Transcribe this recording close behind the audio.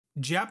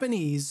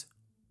Japanese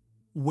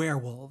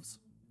werewolves.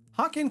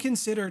 Hakken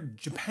consider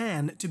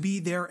Japan to be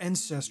their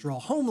ancestral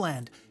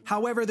homeland.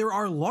 However, there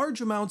are large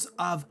amounts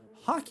of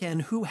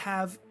Hakken who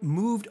have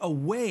moved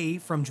away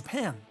from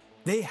Japan.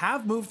 They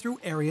have moved through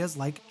areas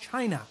like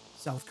China,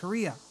 South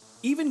Korea,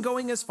 even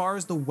going as far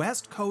as the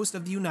west coast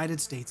of the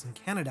United States and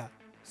Canada.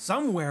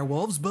 Some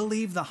werewolves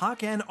believe the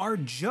Hakken are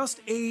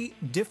just a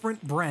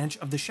different branch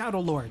of the Shadow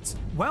Lords.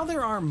 While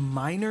there are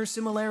minor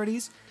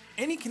similarities,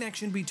 any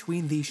connection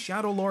between the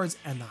Shadow Lords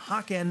and the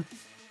Hakken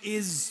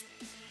is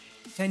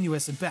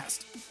tenuous at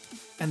best.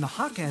 And the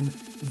Hakken,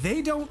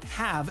 they don't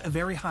have a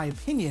very high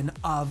opinion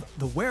of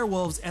the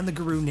werewolves and the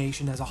Garou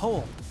Nation as a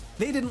whole.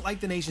 They didn't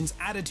like the nation's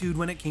attitude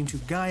when it came to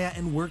Gaia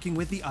and working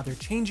with the other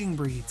changing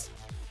breeds.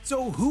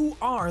 So who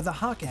are the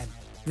Hakken?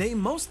 They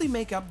mostly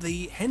make up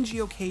the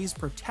Henjioke's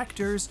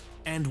protectors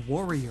and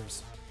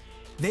warriors.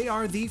 They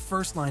are the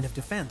first line of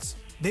defense.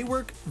 They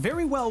work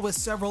very well with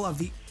several of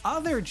the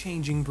other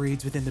changing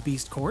breeds within the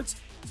beast courts,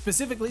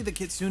 specifically the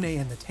Kitsune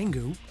and the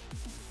Tengu,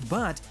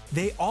 but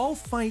they all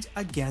fight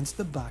against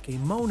the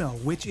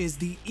Bakemono, which is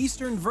the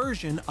eastern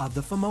version of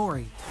the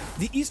Fomori.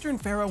 The eastern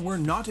Fera were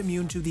not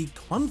immune to the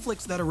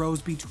conflicts that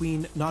arose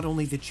between not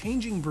only the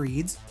changing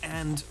breeds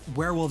and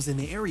werewolves in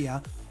the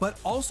area, but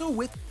also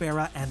with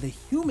Fera and the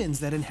humans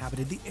that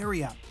inhabited the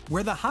area.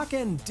 Where the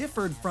Hakken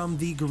differed from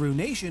the Garou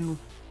Nation,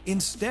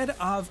 instead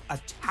of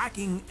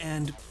attacking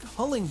and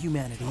culling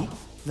humanity,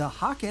 the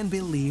Hakken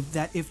believed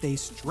that if they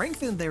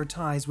strengthened their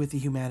ties with the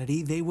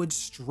humanity, they would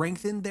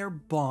strengthen their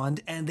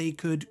bond and they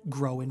could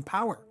grow in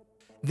power.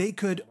 They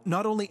could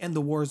not only end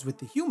the wars with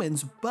the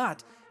humans,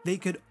 but they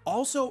could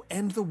also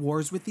end the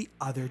wars with the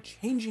other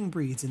changing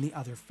breeds and the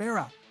other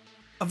Fera.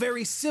 A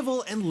very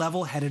civil and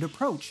level-headed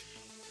approach.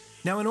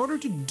 Now, in order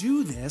to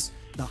do this,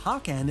 the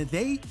Hakken,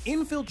 they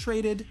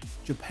infiltrated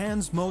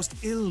Japan's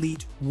most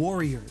elite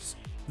warriors,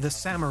 the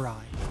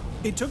samurai.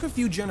 It took a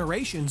few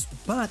generations,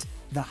 but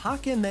the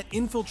Hakken that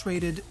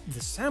infiltrated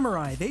the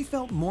samurai, they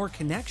felt more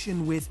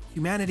connection with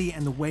humanity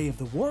and the way of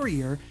the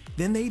warrior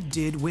than they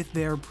did with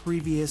their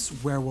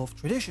previous werewolf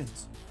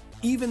traditions.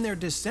 Even their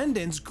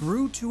descendants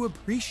grew to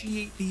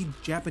appreciate the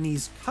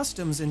Japanese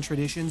customs and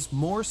traditions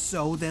more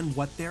so than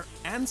what their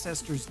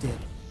ancestors did.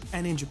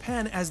 And in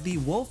Japan, as the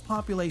wolf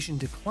population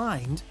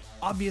declined,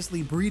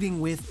 obviously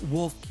breeding with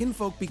wolf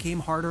kinfolk became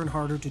harder and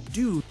harder to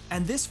do,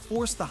 and this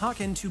forced the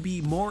Hakken to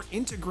be more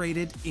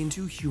integrated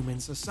into human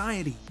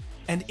society.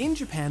 And in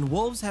Japan,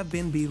 wolves have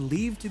been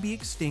believed to be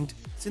extinct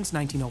since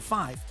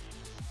 1905.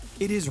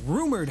 It is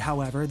rumored,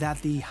 however,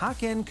 that the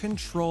Hakken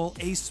control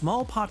a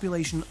small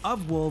population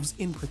of wolves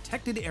in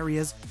protected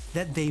areas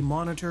that they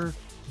monitor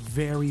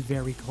very,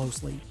 very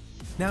closely.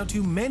 Now,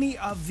 to many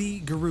of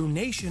the Garou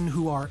Nation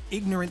who are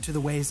ignorant to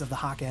the ways of the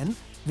Hakken,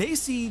 they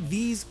see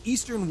these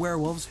eastern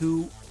werewolves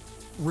who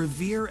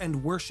revere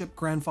and worship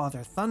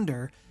Grandfather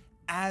Thunder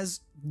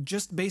as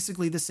just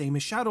basically the same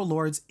as Shadow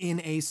Lords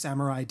in a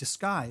samurai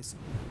disguise.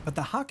 But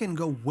the Hakken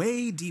go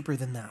way deeper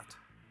than that.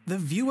 The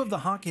view of the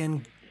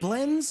Hakken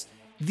blends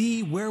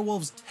the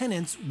werewolves'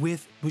 tenets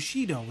with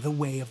Bushido, the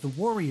way of the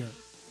warrior.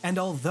 And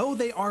although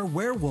they are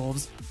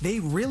werewolves, they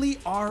really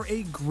are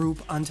a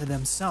group unto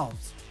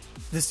themselves.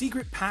 The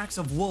secret packs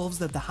of wolves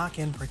that the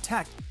Hakken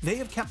protect, they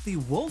have kept the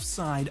wolf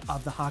side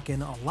of the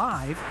Hakken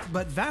alive,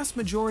 but vast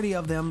majority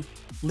of them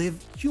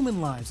live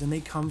human lives and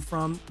they come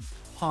from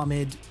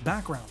Hamid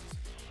backgrounds.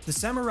 The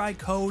samurai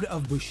code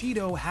of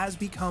Bushido has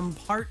become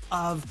part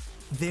of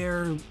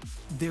their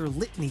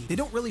litany. They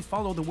don't really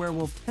follow the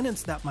werewolf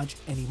tenets that much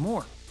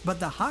anymore. But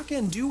the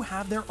Hakken do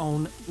have their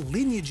own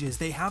lineages,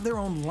 they have their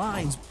own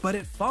lines, but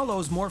it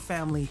follows more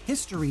family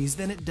histories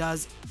than it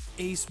does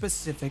a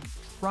specific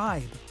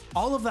tribe.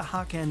 All of the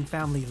Hakken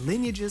family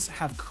lineages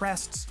have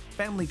crests,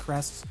 family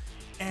crests,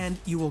 and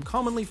you will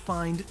commonly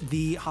find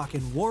the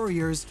Hakken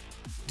warriors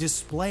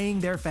displaying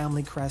their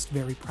family crest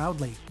very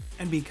proudly.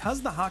 And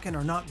because the Hakken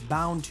are not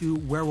bound to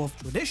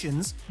werewolf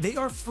traditions, they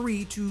are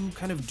free to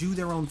kind of do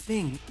their own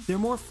thing. They're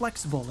more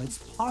flexible. It's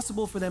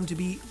possible for them to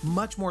be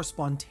much more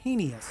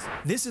spontaneous.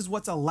 This is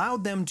what's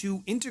allowed them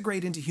to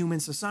integrate into human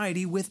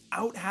society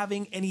without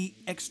having any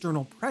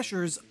external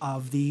pressures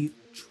of the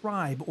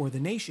tribe or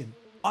the nation.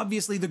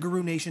 Obviously, the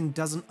Garou Nation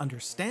doesn't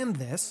understand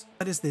this,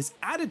 but it's this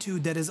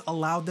attitude that has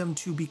allowed them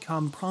to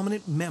become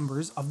prominent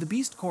members of the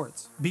beast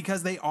courts.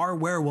 Because they are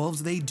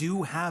werewolves, they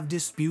do have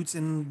disputes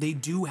and they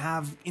do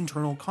have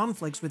internal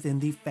conflicts within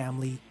the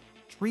family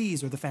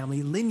trees or the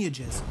family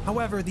lineages.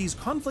 However, these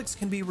conflicts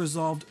can be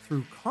resolved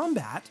through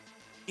combat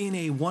in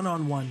a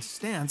one-on-one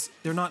stance.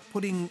 They're not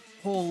putting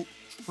whole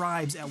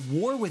tribes at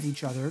war with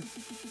each other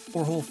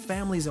or whole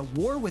families at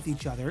war with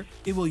each other.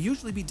 It will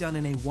usually be done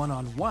in a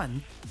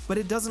one-on-one, but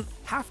it doesn't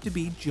have to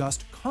be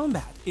just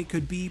combat. It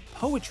could be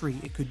poetry,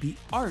 it could be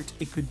art,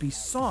 it could be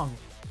song,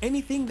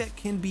 anything that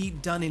can be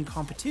done in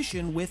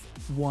competition with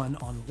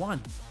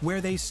one-on-one.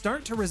 Where they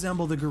start to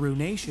resemble the Garou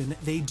Nation,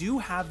 they do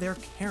have their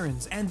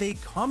cairns, and they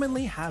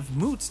commonly have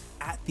moots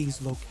at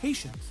these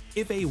locations.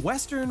 If a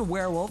Western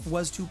werewolf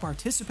was to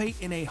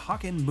participate in a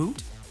Hakken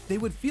moot, they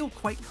would feel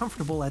quite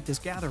comfortable at this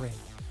gathering.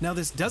 Now,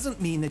 this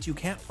doesn't mean that you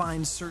can't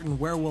find certain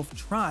werewolf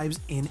tribes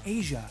in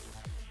Asia.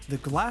 The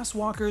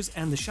Glasswalkers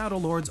and the Shadow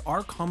Lords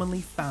are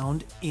commonly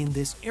found in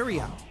this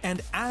area,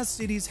 and as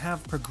cities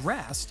have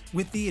progressed,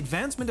 with the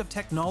advancement of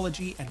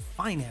technology and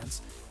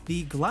finance,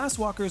 the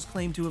Glasswalkers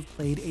claim to have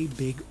played a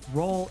big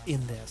role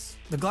in this.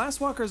 The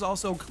Glasswalkers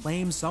also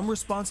claim some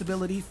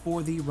responsibility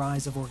for the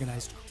rise of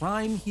organized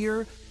crime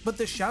here, but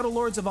the Shadow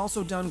Lords have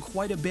also done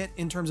quite a bit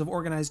in terms of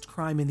organized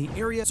crime in the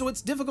area, so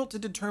it's difficult to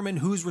determine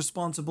who's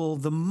responsible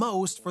the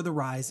most for the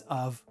rise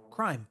of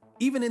crime.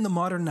 Even in the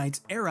modern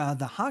Knights era,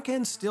 the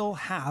Hakken still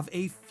have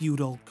a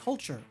feudal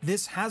culture.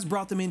 This has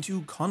brought them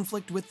into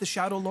conflict with the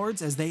Shadow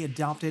Lords as they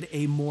adopted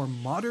a more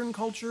modern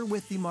culture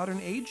with the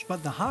modern age,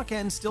 but the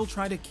Hakken still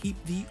try to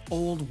keep the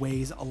old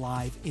ways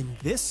alive in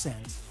this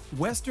sense.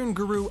 Western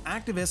Garou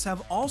activists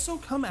have also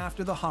come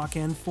after the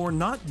Hakken for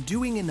not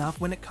doing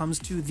enough when it comes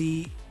to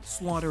the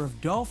slaughter of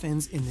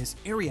dolphins in this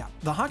area.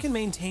 The Hakken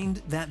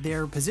maintained that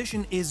their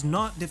position is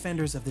not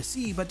defenders of the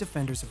sea, but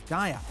defenders of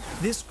Gaia.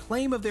 This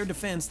claim of their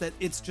defense that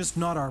it's just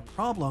not our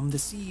problem, the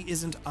sea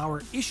isn't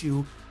our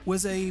issue,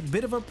 was a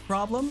bit of a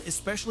problem,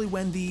 especially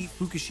when the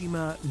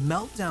Fukushima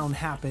meltdown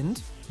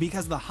happened,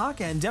 because the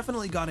Hakken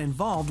definitely got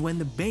involved when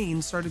the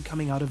Bane started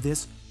coming out of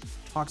this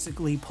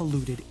toxically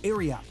polluted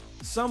area.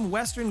 Some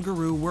Western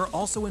Garou were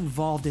also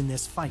involved in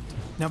this fight.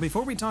 Now,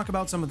 before we talk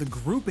about some of the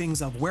groupings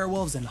of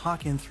werewolves and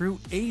Hakken through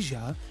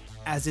Asia,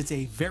 as it's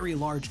a very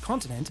large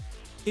continent,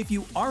 if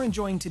you are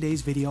enjoying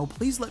today's video,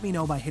 please let me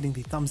know by hitting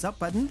the thumbs up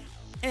button.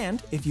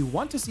 And if you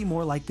want to see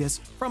more like this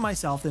from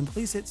myself, then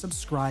please hit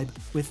subscribe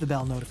with the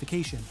bell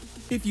notification.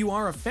 If you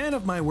are a fan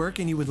of my work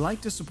and you would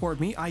like to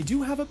support me, I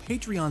do have a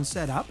Patreon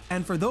set up,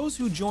 and for those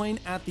who join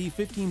at the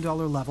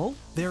 $15 level,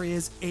 there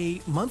is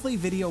a monthly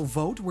video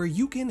vote where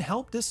you can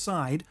help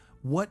decide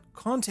what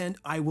content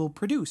I will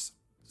produce.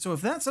 So if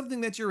that's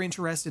something that you're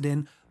interested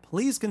in,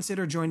 please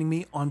consider joining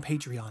me on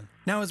Patreon.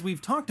 Now, as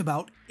we've talked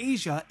about,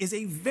 Asia is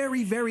a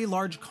very, very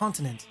large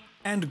continent,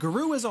 and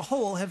Garou as a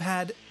whole have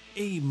had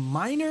a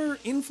minor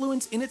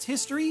influence in its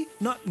history,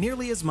 not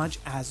nearly as much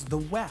as the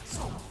West.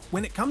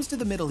 When it comes to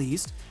the Middle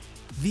East,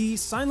 the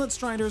Silent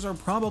Striders are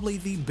probably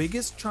the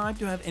biggest tribe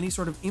to have any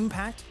sort of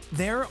impact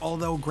there,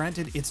 although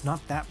granted it's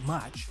not that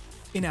much.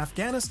 In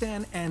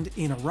Afghanistan and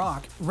in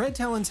Iraq, Red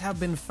Talons have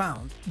been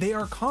found. They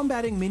are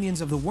combating minions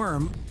of the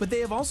worm, but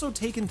they have also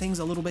taken things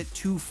a little bit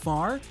too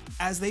far,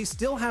 as they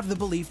still have the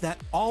belief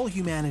that all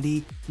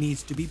humanity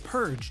needs to be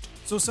purged.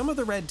 So some of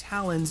the Red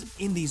Talons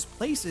in these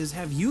places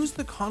have used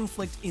the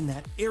conflict in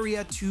that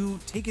area to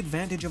take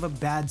advantage of a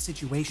bad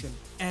situation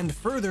and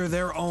further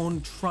their own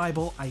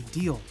tribal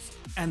ideals.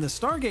 And the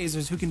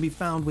Stargazers who can be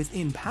found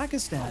within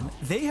Pakistan,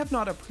 they have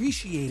not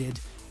appreciated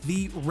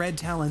the Red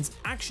Talons'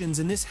 actions,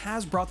 and this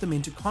has brought them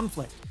into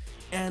conflict.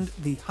 And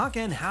the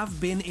Hakken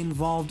have been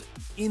involved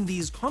in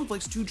these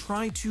conflicts to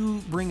try to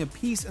bring a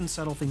peace and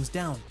settle things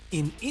down.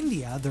 In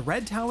India, the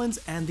Red Talons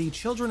and the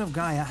Children of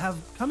Gaia have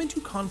come into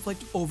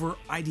conflict over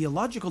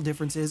ideological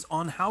differences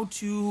on how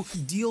to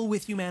deal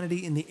with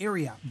humanity in the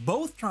area.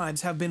 Both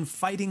tribes have been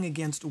fighting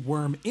against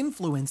worm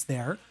influence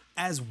there,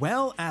 as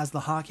well as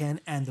the Hakken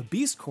and the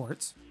Beast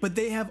Courts, but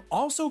they have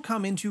also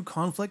come into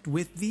conflict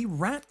with the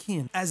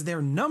Ratkin, as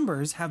their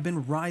numbers have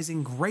been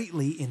rising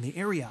greatly in the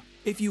area.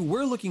 If you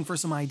were looking for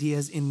some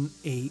ideas in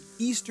a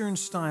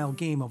Eastern-style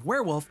game of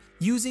Werewolf,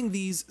 using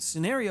these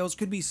scenarios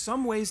could be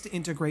some ways to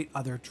integrate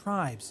other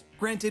tribes.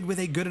 Granted, with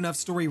a good enough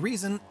story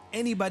reason,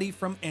 anybody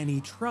from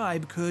any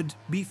tribe could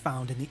be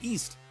found in the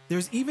East.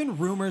 There's even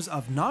rumors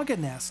of Naga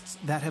nests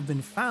that have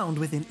been found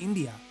within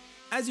India.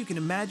 As you can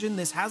imagine,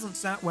 this hasn't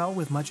sat well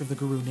with much of the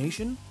Garou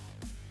Nation,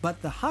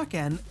 but the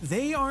Hakken,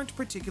 they aren't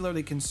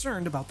particularly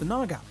concerned about the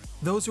Naga.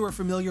 Those who are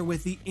familiar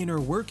with the inner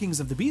workings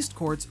of the Beast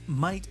Courts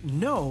might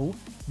know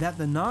that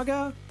the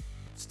Naga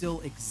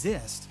still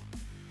exist,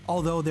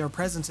 although their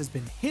presence has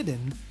been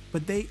hidden,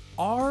 but they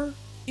are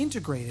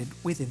integrated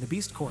within the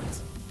Beast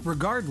Courts.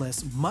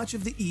 Regardless, much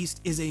of the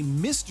East is a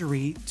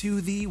mystery to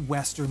the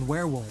Western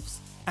werewolves,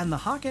 and the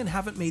Hakken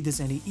haven't made this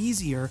any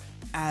easier,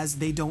 as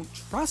they don't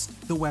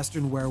trust the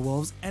Western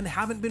werewolves and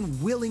haven't been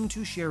willing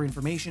to share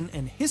information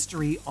and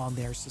history on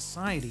their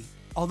society.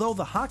 Although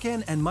the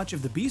Hakken and much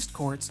of the Beast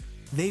Courts,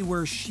 they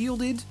were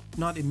shielded,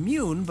 not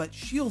immune, but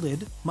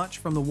shielded much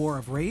from the War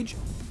of Rage,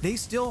 they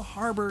still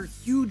harbor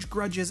huge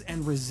grudges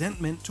and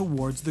resentment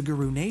towards the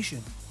Garou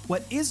Nation.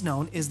 What is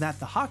known is that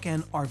the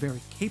Hakken are very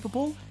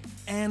capable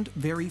and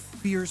very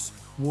fierce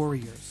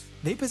warriors.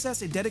 They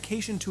possess a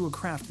dedication to a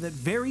craft that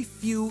very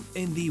few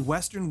in the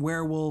Western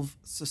werewolf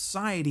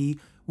society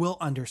will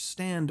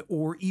understand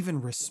or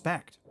even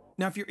respect.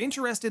 Now, if you're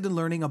interested in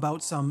learning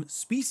about some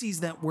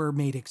species that were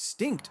made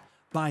extinct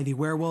by the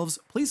werewolves,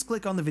 please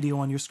click on the video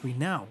on your screen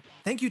now.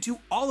 Thank you to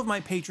all of my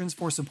patrons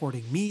for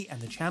supporting me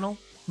and the channel.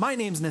 My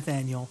name's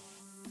Nathaniel.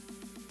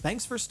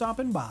 Thanks for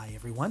stopping by,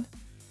 everyone.